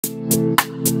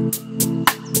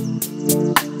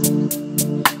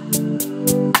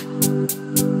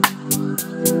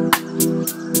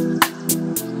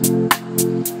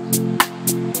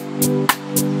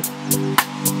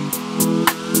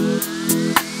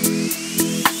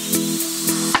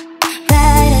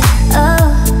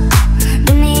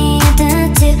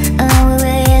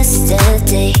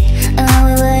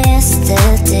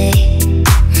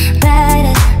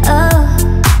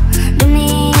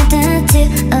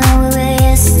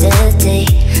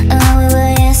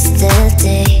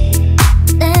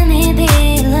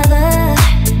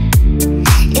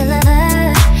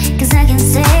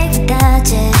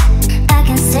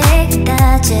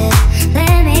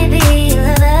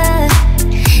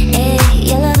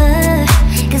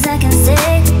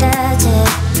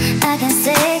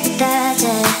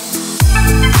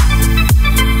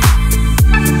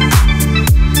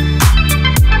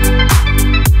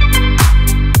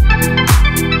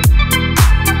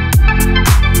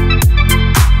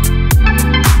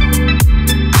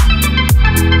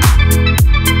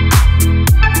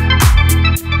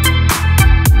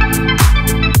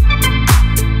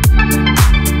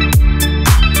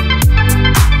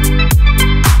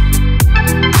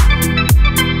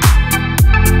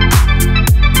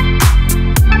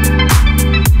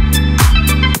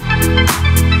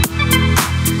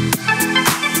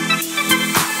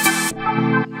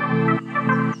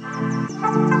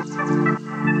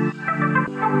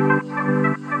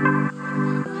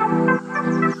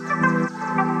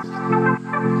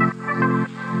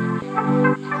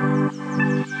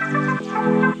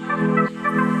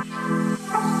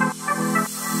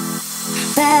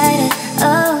brighter.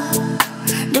 Oh,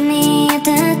 do me a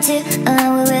tattoo.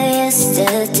 Oh, we were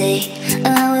yesterday.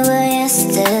 Oh, we were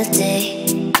yesterday.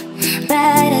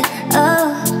 Brighter. Oh,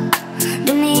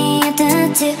 do me a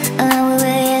tattoo. Oh, we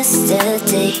were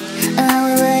yesterday. Oh,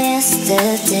 we were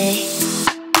yesterday.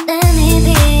 Let me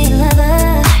be your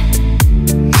lover,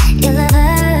 your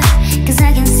lover. 'Cause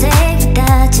I can stay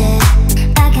without you.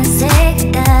 I can stay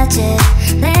without you.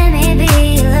 Let me be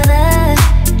your lover,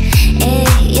 hey,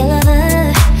 your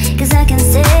lover. 'Cause I can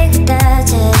stay without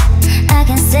you. I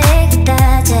can stay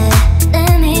without you.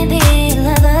 Let me be your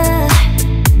lover,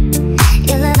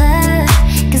 your lover.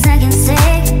 'Cause I can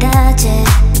stay without you.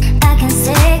 I can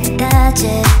stay without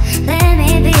you. Let me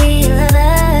be your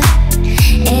lover,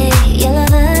 hey, your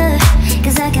lover.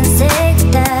 'Cause I can stay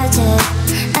without you.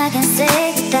 I can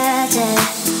stay without you.